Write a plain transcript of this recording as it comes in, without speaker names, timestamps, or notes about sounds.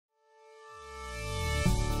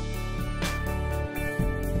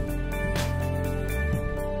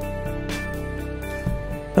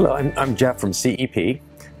Hello, I'm Jeff from CEP.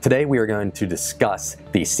 Today we are going to discuss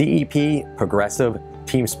the CEP Progressive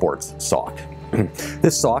TeamSport Sock.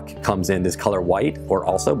 This sock comes in this color white or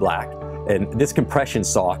also black, and this compression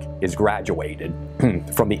sock is graduated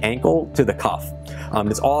from the ankle to the cuff.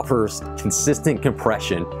 This offers consistent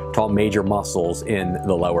compression to all major muscles in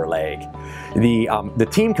the lower leg. The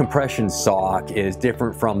team compression sock is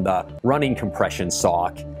different from the running compression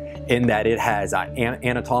sock in that it has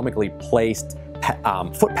anatomically placed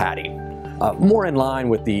foot padding, more in line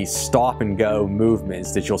with the stop and go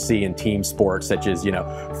movements that you'll see in team sports such as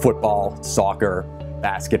football, soccer,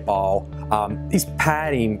 basketball. These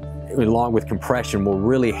padding along with compression will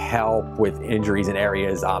really help with injuries in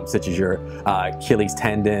areas such as your Achilles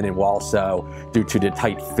tendon, and will also, due to the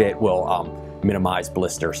tight fit, will minimize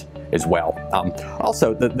blisters as well.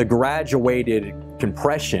 Also, the graduated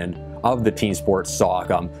compression of the TeamSport Sock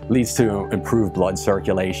leads to improved blood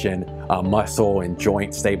circulation, muscle and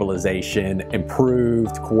joint stabilization,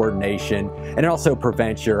 improved coordination, and it also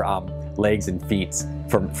prevents your legs and feet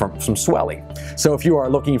from swelling. So if you are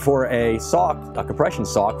looking for a sock, a compression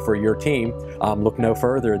sock for your team, look no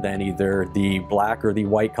further than either the black or the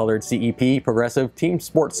white colored CEP Progressive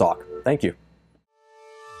TeamSport Sock. Thank you.